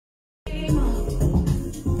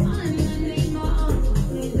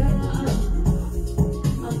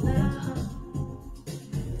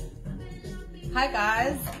Hi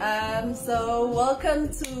guys, so welcome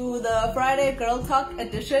to the Friday Girl Talk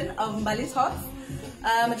edition of Mbali Talks.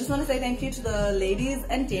 I just want to say thank you to the ladies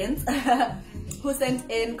and gents who sent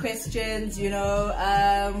in questions, you know,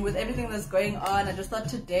 with everything that's going on. I just thought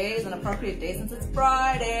today is an appropriate day since it's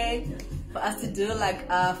Friday for us to do like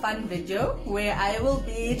a fun video where I will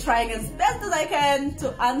be trying as best as I can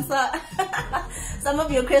to answer some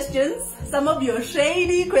of your questions, some of your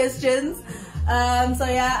shady questions. So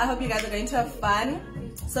yeah, I hope you guys are going to have fun.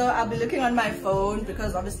 So I'll be looking on my phone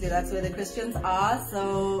because obviously that's where the questions are.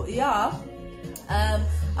 So yeah, I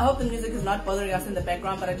hope the music is not bothering us in the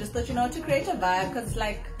background, but I just thought, you know, to create a vibe, because it's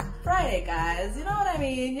like Friday, guys, you know what I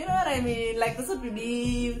mean, like this would be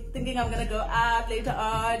me thinking I'm gonna go out later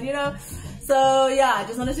on, you know. So yeah, I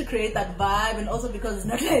just wanted to create that vibe, and also because it's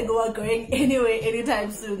not like we're going anywhere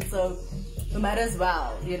anytime soon, so we might as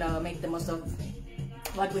well, you know, make the most of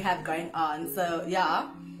what we have going on. So yeah,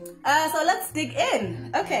 so let's dig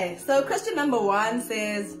in. Okay, so question number 1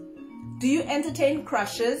 says, do you entertain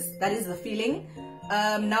crushes, that is the feeling,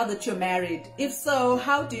 now that you're married? If so,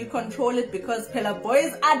 how do you control it? Because Pella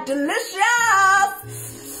boys are delicious.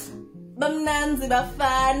 Bamnanzi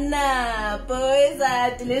bafana, boys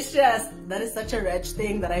are delicious. That is such a rich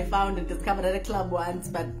thing that I found and discovered at a club once,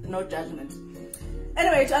 but no judgment.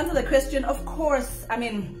 Anyway, to answer the question, of course, I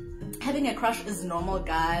mean, having a crush is normal,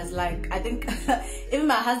 guys. Like, I think even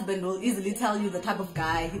my husband will easily tell you the type of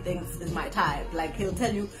guy he thinks is my type. Like, he'll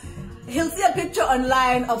tell you, he'll see a picture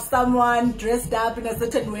online of someone dressed up in a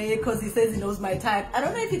certain way because he says he knows my type. I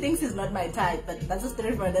don't know if he thinks he's not my type, but that's a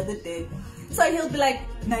story for another day. So he'll be like,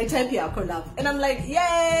 my type, yeah, love. And I'm like,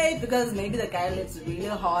 yay, because maybe the guy looks really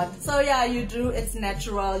hot. So yeah, you do, it's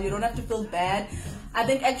natural, you don't have to feel bad. I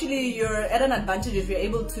think actually you're at an advantage if you're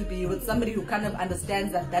able to be with somebody who kind of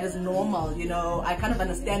understands that that is normal, you know. I kind of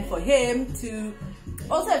understand for him to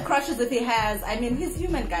also have crushes if he has. I mean, he's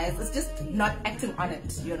human, guys. It's just not acting on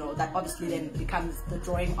it, you know. That obviously then becomes the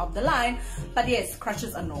drawing of the line. But yes,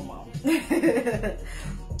 crushes are normal.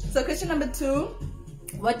 So question number 2,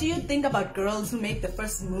 what do you think about girls who make the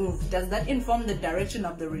first move? Does that inform the direction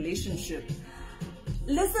of the relationship?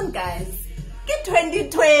 Listen, guys. Get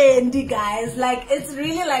 2020, guys. Like, it's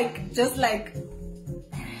really like, just like,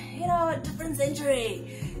 you know, a different century.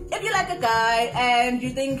 If you like a guy and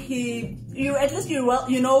you think you at least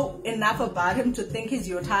you know enough about him to think he's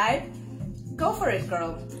your type, go for it,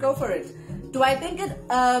 girl. Go for it. Do I think it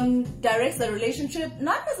directs the relationship?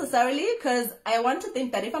 Not necessarily, because I want to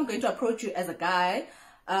think that if I'm going to approach you as a guy,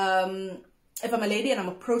 if I'm a lady and I'm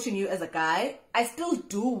approaching you as a guy, I still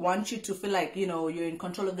do want you to feel like, you know, you're in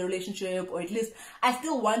control of the relationship, or at least I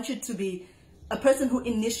still want you to be a person who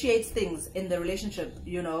initiates things in the relationship,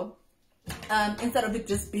 you know, instead of it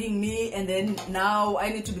just being me and then now I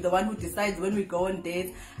need to be the one who decides when we go on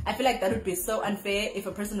dates. I feel like that would be so unfair if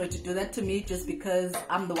a person were to do that to me just because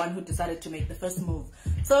I'm the one who decided to make the first move.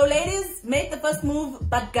 So ladies, make the first move,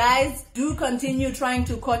 but guys, do continue trying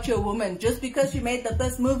to court your woman. Just because you made the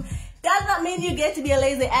first move does not mean you get to be a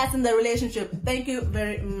lazy ass in the relationship. Thank you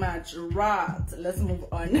very much. Right, let's move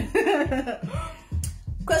on.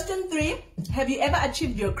 Question 3, have you ever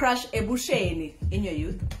achieved your crush ebusheni in your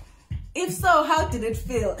youth? If so, how did it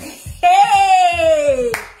feel?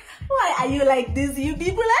 Hey! Why are you like this, you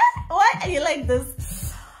people? Eh? Why are you like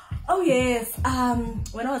this? Oh yes,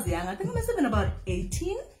 when I was young, I think I must have been about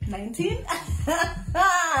 18, 19.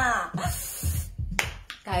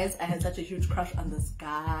 Guys, I had such a huge crush on this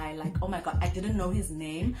guy. Like, oh my god, I didn't know his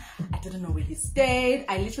name. I didn't know where he stayed.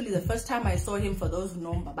 I literally, the first time I saw him, for those who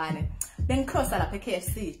know Mbabane, then crossed at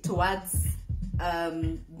KFC towards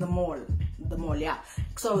the mall, yeah.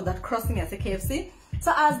 So that crossing as a KFC.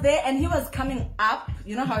 So I was there and he was coming up.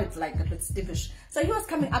 You know how it's like a bit stiffish. So he was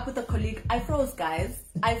coming up with a colleague. I froze, guys.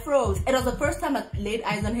 I froze. It was the first time I laid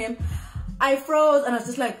eyes on him. I froze and I was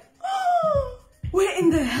just like, oh, where in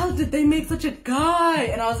the hell did they make such a guy?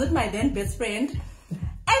 And I was with my then best friend, and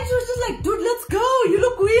she was just like, dude, let's go, you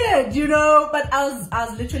look weird, you know. But I was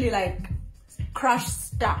literally like crush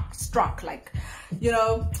struck, like, you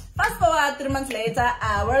know. Fast forward 3 months later,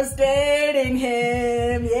 I was dating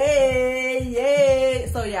him. Yay.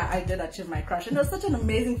 So yeah, I did achieve my crush, and it was such an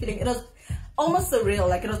amazing feeling. It was almost surreal.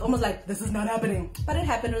 Like, it was almost like this is not happening, but it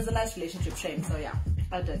happened. It was a nice relationship. Shame. So yeah,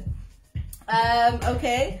 I did.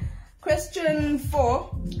 Okay. Question 4,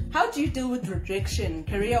 how do you deal with rejection,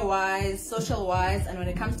 career-wise, social-wise, and when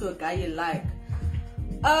it comes to a guy you like?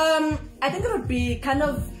 I think it would be kind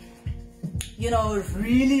of, you know,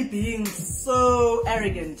 really being so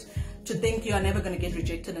arrogant to think you are never going to get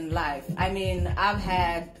rejected in life. I mean, I've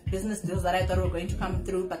had business deals that I thought were going to come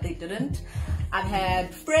through, but they didn't. I've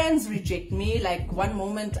had friends reject me. Like one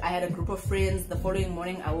moment I had a group of friends, the following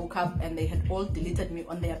morning I woke up and they had all deleted me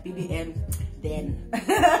on their BBM then.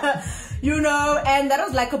 You know, and that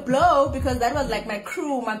was like a blow because that was like my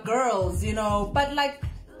crew, my girls, you know. But like,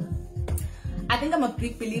 I think I'm a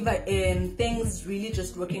big believer in things really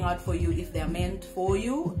just working out for you if they're meant for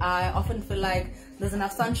you. I often feel like there's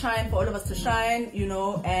enough sunshine for all of us to shine, you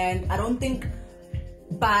know, and I don't think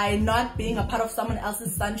by not being a part of someone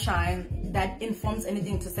else's sunshine that informs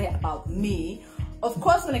anything to say about me. Of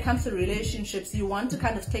course, when it comes to relationships, you want to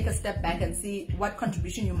kind of take a step back and see what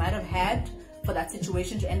contribution you might have had for that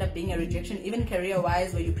situation to end up being a rejection, even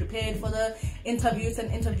career-wise, where you prepared for the interviews and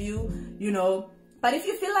interview, you know. But if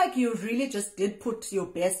you feel like you really just did put your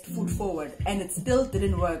best foot forward and it still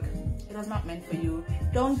didn't work, it was not meant for you.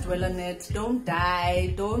 Don't dwell on it. Don't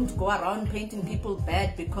die. Don't go around painting people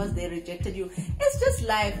bad because they rejected you. It's just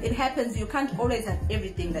life. It happens. You can't always have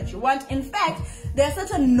everything that you want. In fact, there's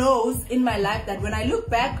certain no's in my life that when I look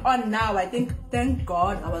back on now, I think, thank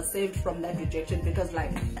God I was saved from that rejection, because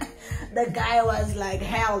like the guy was like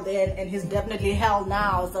hell then and he's definitely hell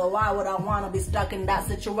now. So why would I want to be stuck in that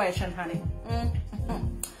situation, honey?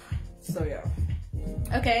 So yeah.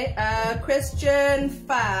 Okay, question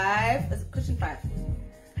 5. Is it question 5?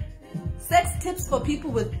 Sex tips for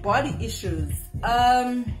people with body issues.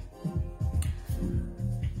 I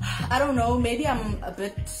don't know, maybe I'm a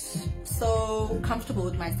bit so comfortable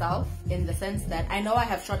with myself in the sense that I know I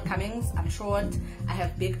have shortcomings. I'm short, I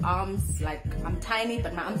have big arms, like I'm tiny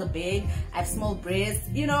but my arms are big, I have small breasts.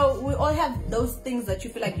 You know, we all have those things that you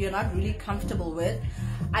feel like you're not really comfortable with.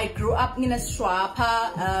 I grew up in a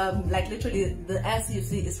swapper, like literally the ass you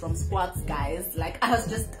see is from squats, guys. Like I was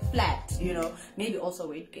just flat, you know, maybe also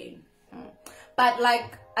weight gain. But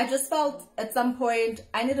like, I just felt at some point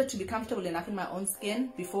I needed to be comfortable enough in my own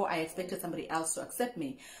skin before I expected somebody else to accept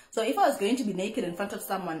me. So if I was going to be naked in front of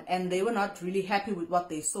someone and they were not really happy with what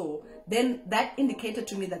they saw, then that indicated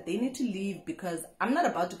to me that they need to leave, because I'm not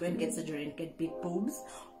about to go and get surgery and get big boobs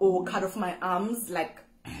or cut off my arms. Like,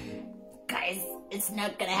 guys, it's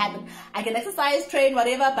not gonna happen. I can exercise, train,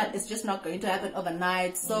 whatever, but it's just not going to happen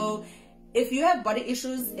overnight. So if you have body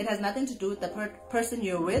issues, it has nothing to do with the person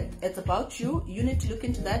you're with. It's about you. You need to look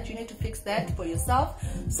into that. You need to fix that for yourself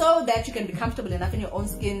so that you can be comfortable enough in your own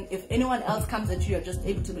skin. If anyone else comes at you, you're just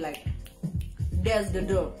able to be like, there's the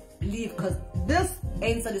door, leave, because this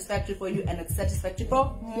ain't satisfactory for you and it's satisfactory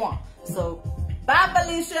for moi. So bye,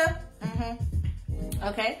 Felicia.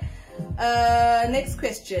 Okay, next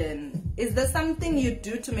question. Is there something you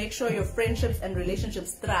do to make sure your friendships and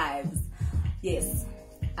relationships thrives? Yes,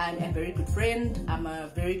 I'm a very good friend. I'm a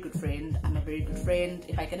very good friend. I'm a very good friend.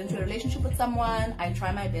 If I get into a relationship with someone, I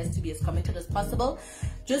try my best to be as committed as possible,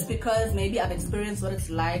 just because maybe I've experienced what it's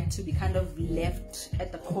like to be kind of left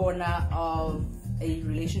at the corner of a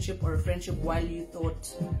relationship or a friendship while you thought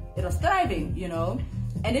it was thriving, you know.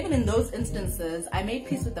 And even in those instances, I made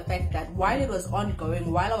peace with the fact that while it was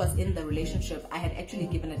ongoing, while I was in the relationship, I had actually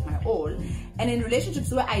given it my all. And in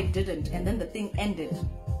relationships where I didn't, and then the thing ended,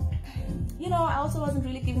 you know, I also wasn't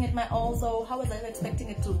really giving it my all, so how was I expecting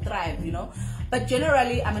it to thrive, you know? But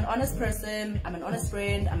generally, I'm an honest person, I'm an honest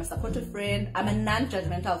friend, I'm a supportive friend, I'm a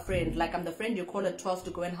non-judgmental friend. Like, I'm the friend you call at 12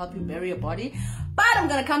 to go and help you bury your body. But I'm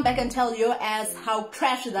gonna come back and tell you as how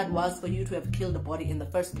trash that was for you to have killed the body in the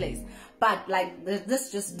first place. But like, this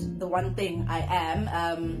is just the one thing I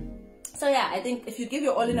am. So yeah, I think if you give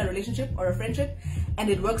your all in a relationship or a friendship and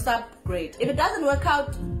it works out, great. If it doesn't work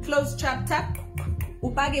out, close, chap, tap,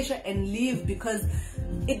 upagesha, and leave, because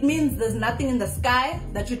it means there's nothing in the sky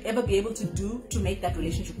that you'd ever be able to do to make that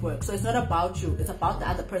relationship work. So it's not about you, it's about the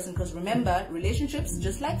other person, because remember, relationships,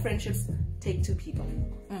 just like friendships, take two people.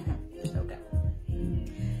 Okay.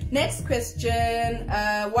 Next question.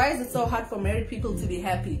 Why is it so hard for married people to be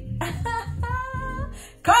happy?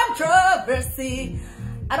 Controversy.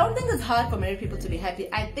 I don't think it's hard for married people to be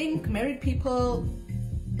happy. I think married people,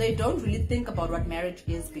 they don't really think about what marriage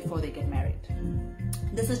is before they get married.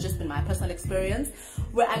 This has just been my personal experience,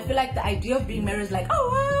 where I feel like the idea of being married is like, oh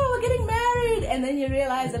wow, we're getting married, and then you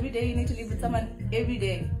realize every day you need to live with someone every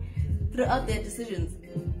day throughout their decisions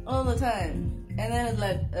all the time, and then it's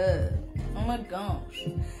like, oh my gosh.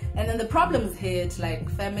 And then the problems hit, like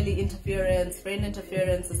family interference, friend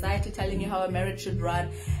interference, society telling you how a marriage should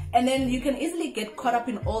run, and then you can easily get caught up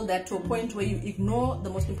in all that to a point where you ignore the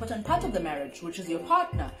most important part of the marriage, which is your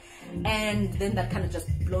partner, and then that kind of just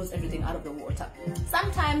blows everything out of the water.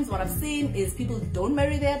 Sometimes what I've seen is people don't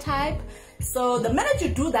marry their type, so the minute you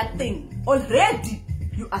do that thing, already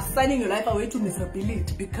you are signing your life away to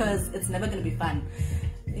miserability because it's never going to be fun.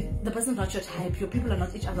 The person's not your type, your people are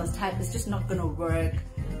not each other's type. It's just not going to work.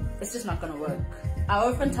 It's just not going to work. I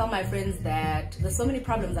often tell my friends that there's so many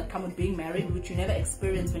problems that come with being married which you never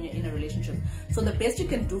experience when you're in a relationship. So the best you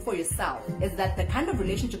can do for yourself is that the kind of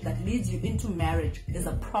relationship that leads you into marriage is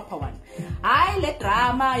a proper one. I let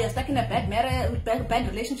drama, you're stuck in a bad marriage, bad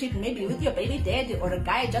relationship, maybe with your baby daddy or a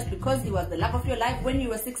guy just because he was the love of your life when you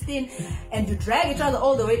were 16, and you drag each other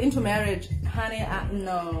all the way into marriage. Honey,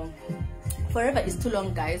 no. Forever is too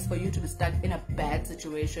long, guys, for you to be stuck in a bad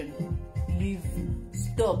situation. Leave,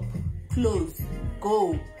 stop, close,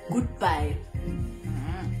 go, goodbye.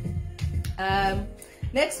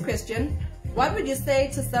 Next question. What would you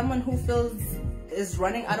say to someone who feels is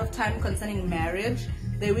running out of time concerning marriage?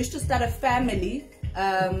 They wish to start a family.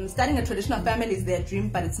 Starting a traditional family is their dream,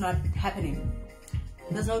 but it's not happening.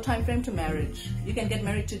 There's no time frame to marriage. You can get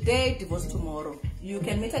married today, divorce tomorrow. You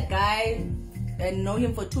can meet a guy and know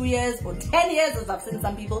him for 2 years or 10 years, as I've seen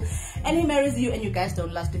some people, and he marries you and you guys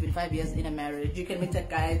don't last even 5 years in a marriage. You can meet a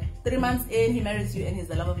guy 3 months in, he marries you and he's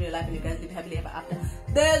the love of your life and you guys live happily ever after.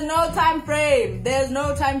 There's no time frame. There's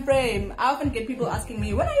no time frame. I often get people asking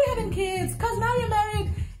me, when are you having kids? Because now you're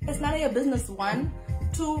married. It's none of your business. 1,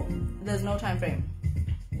 2, there's no time frame.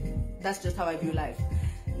 That's just how I view life.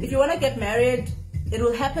 If you want to get married, it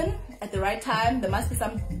will happen at the right time. There must be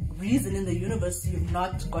some reason in the universe you've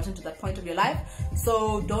not gotten to that point of your life,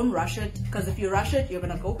 so don't rush it, because if you rush it, you're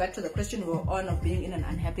going to go back to the question we were on of being in an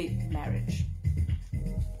unhappy marriage.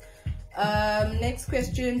 Next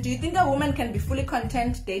question. Do you think a woman can be fully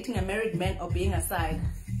content dating a married man or being aside?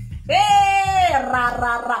 Hey, ra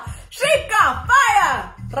ra ra, shika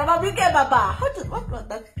fire, rababike baba. What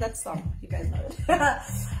that song? You guys know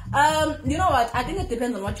it. You know what? I think it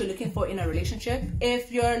depends on what you're looking for in a relationship.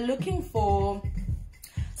 If you're looking for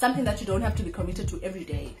something that you don't have to be committed to every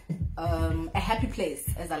day, a happy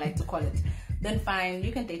place, as I like to call it, then fine,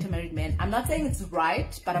 you can date a married man. I'm not saying it's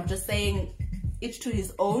right, but I'm just saying each to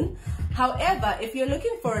his own. However, if you're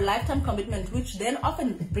looking for a lifetime commitment, which then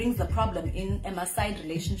often brings the problem in side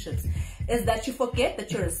relationships, is that you forget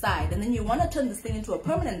that you're a side, and then you want to turn this thing into a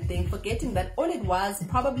permanent thing, forgetting that all it was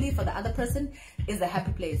probably for the other person is a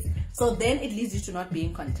happy place. So then it leads you to not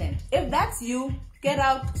being content. If that's you, get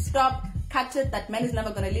out, stop, cut it. That man is never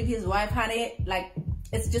going to leave his wife, honey. Like,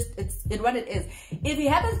 it's what it is. If he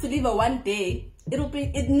happens to leave her one day,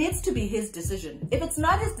 it needs to be his decision. If it's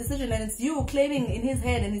not his decision and it's you claiming in his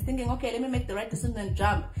head and he's thinking, okay, let me make the right decision and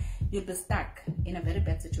jump, you'll be stuck in a very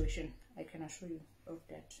bad situation. I can assure you of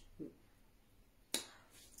that.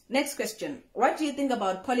 Next question. What do you think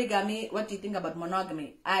about polygamy? What do you think about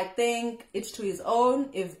monogamy? I think it's to his own.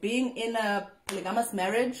 If being in a polygamous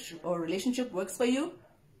marriage or relationship works for you,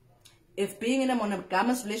 if being in a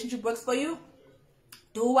monogamous relationship works for you,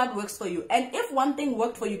 do what works for you. And if one thing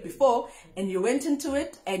worked for you before and you went into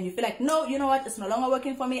it and you feel like, no, you know what, it's no longer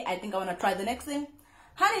working for me, I think I want to try the next thing.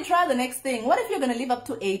 Honey, try the next thing. What if you're going to live up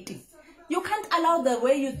to 80? You can't allow the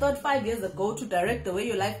way you thought 5 years ago to direct the way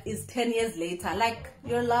your life is 10 years later. Like,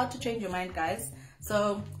 you're allowed to change your mind, guys.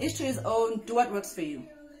 So each to his own. Do what works for you.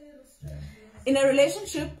 In a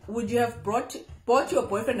relationship, would you have bought your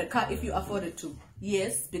boyfriend a car if you afforded to?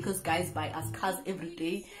 Yes, because guys buy us cars every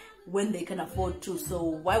day when they can afford to. So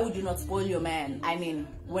why would you not spoil your man? I mean,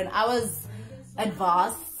 when I was at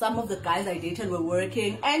VAS, some of the guys I dated were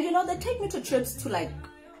working, and you know, they take me to trips to like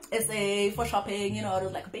SA for shopping. You know, it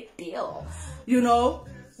was like a big deal. You know,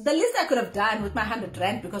 the least I could have done with my 100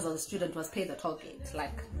 rand because I was a student was pay the toll gate,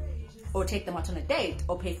 like, or take them out on a date,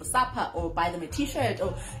 or pay for supper, or buy them a t-shirt,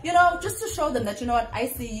 or, you know, just to show them that, you know what, I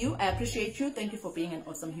see you, I appreciate you, thank you for being an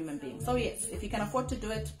awesome human being. So yes, if you can afford to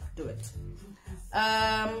do it, do it.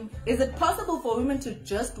 Is it possible for women to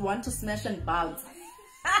just want to smash and bounce?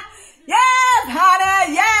 Yes,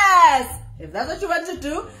 honey, yes! If that's what you want to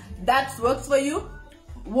do, that works for you.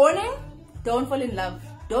 Warning, don't fall in love.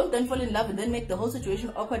 Don't fall in love and then make the whole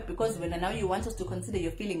situation awkward, because when now you want us to consider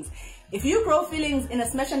your feelings. If you grow feelings in a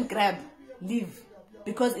smash and grab, leave.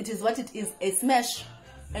 Because it is what it is, a smash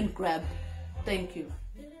and grab. Thank you.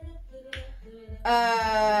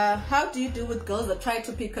 How do you deal with girls that try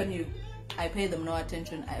to pick on you? I pay them no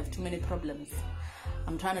attention. I have too many problems.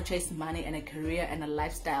 I'm trying to chase money and a career and a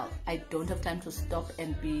lifestyle. I don't have time to stop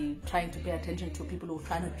and be trying to pay attention to people who are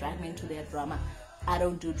trying to drag me into their drama. I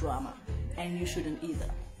don't do drama, and you shouldn't either.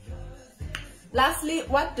 Lastly,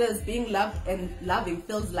 what does being loved and loving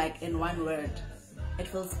feels like in one word? It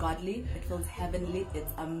feels godly, it feels heavenly,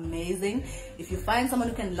 it's amazing. If you find someone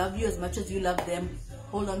who can love you as much as you love them,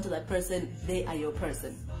 hold on to that person. They are your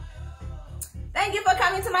person. Thank you for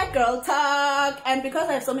coming to my girl talk. And because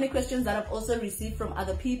I have so many questions that I've also received from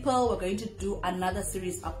other people, we're going to do another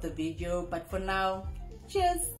series of the video. But for now, cheers.